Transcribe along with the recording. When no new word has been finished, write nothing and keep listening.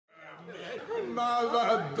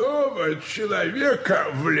Молодого человека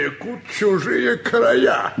влекут чужие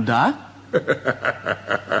края. Да?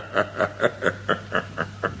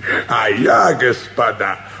 А я,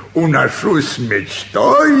 господа, уношусь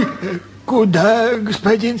мечтой. Куда,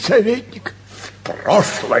 господин советник? В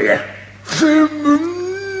прошлое.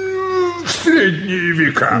 В средние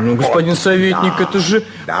века. Ну, господин советник, это же...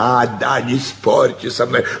 Да, не спорьте со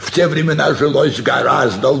мной. В те времена жилось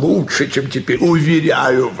гораздо лучше, чем теперь,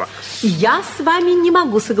 уверяю вас. Я с вами не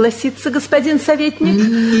могу согласиться, господин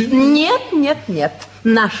советник. Нет.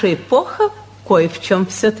 Наша эпоха кое в чем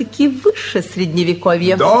все-таки выше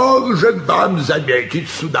средневековья. Должен вам заметить,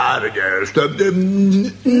 сударыня, что...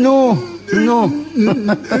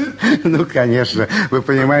 Ну, конечно, вы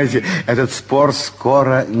понимаете, этот спор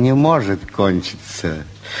скоро не может кончиться.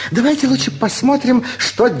 Давайте лучше посмотрим,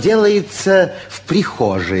 что делается в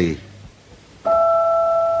прихожей.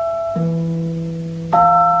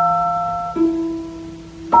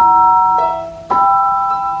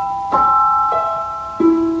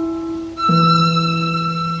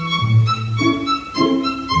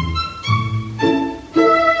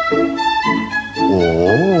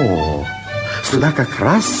 Сюда как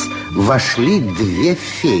раз вошли две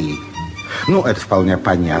феи. Ну, это вполне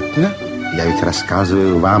понятно. Я ведь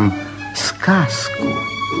рассказываю вам сказку.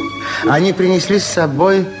 Они принесли с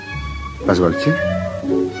собой... Позвольте,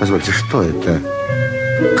 что это?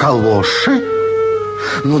 Калоши?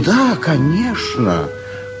 Ну да, конечно,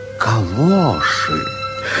 калоши.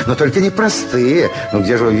 Но только не простые. Ну,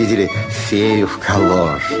 где же вы видели фею в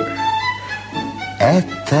калошах?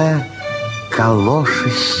 Это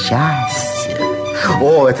калоши счастья.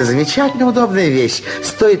 О, это замечательно удобная вещь.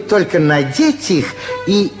 Стоит только надеть их,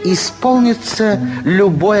 и исполнится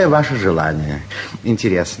любое ваше желание.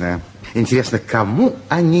 Интересно, кому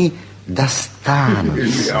они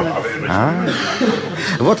достанутся?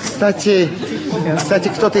 Вот, кстати,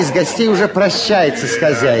 кто-то из гостей уже прощается с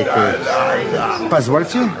хозяйкой.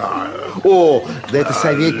 Позвольте. О, да это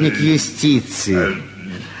советник юстиции.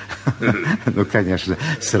 Ну, конечно,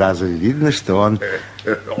 сразу видно, что он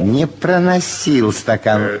не проносил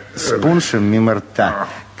стакан с пуншем мимо рта.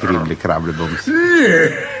 Крибли-крабли-бумс.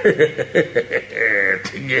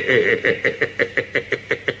 Нет.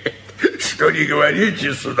 Что не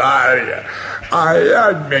говорите, сударыня, а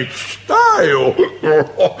я мечтаю...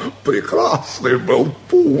 Прекрасный был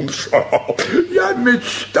пунш. Я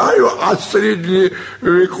мечтаю о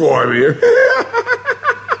средневековье.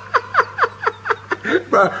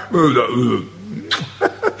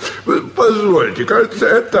 Позвольте, кажется,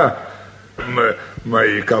 это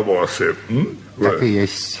мои калоши. Так и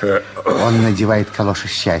есть. Он надевает калоши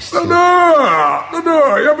счастья.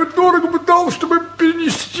 Да, я бы дорого бы дал, чтобы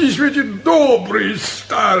перенестись в эти добрые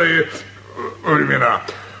старые времена.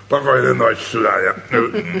 Покойной ночи, сударя.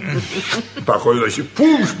 Покойной ночи.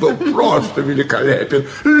 Пунш был просто великолепен.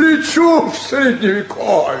 Лечу в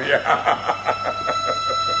средневековье.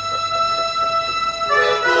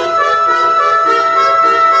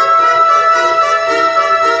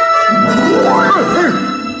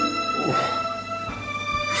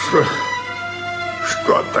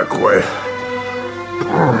 Что такое?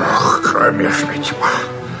 Кромешная тьма.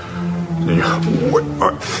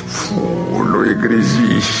 Фу, ну и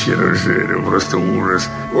грязище на жире, просто ужас.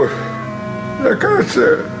 Ой, я,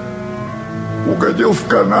 кажется, угодил в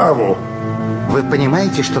канаву. Вы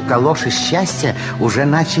понимаете, что калоши счастья уже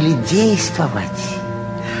начали действовать?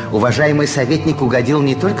 Уважаемый советник угодил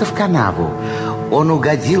не только в канаву, он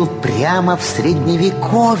угодил прямо в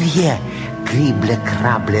средневековье.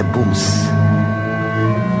 Крибля-крабля-бумс.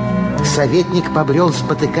 Советник побрел,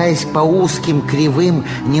 спотыкаясь по узким, кривым,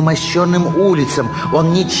 немощенным улицам.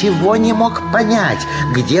 Он ничего не мог понять,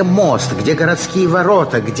 где мост, где городские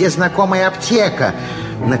ворота, где знакомая аптека.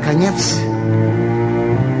 Наконец,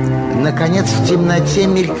 в темноте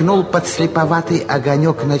мелькнул подслеповатый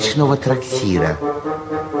огонек ночного трактира.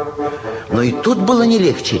 Но и тут было не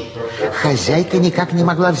легче. Хозяйка никак не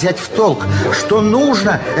могла взять в толк, что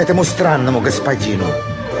нужно этому странному господину.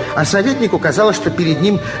 А советнику казалось, что перед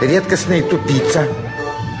ним редкостная тупица.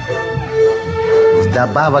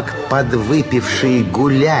 Вдобавок подвыпившие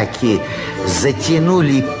гуляки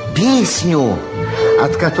затянули песню,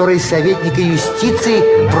 от которой советника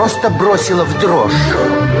юстиции просто бросило в дрожь.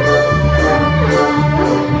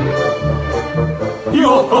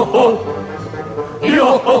 Йо-хо-хо!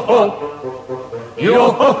 Йо-хо-хо!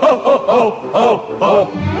 Йо-хо-хо-хо-хо-хо!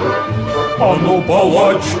 А ну,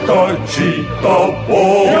 палач,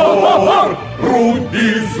 топор,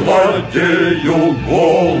 руби злодею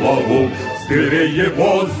голову, скорее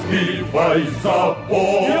его сбивай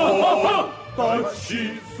запор, тащи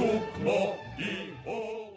сукно.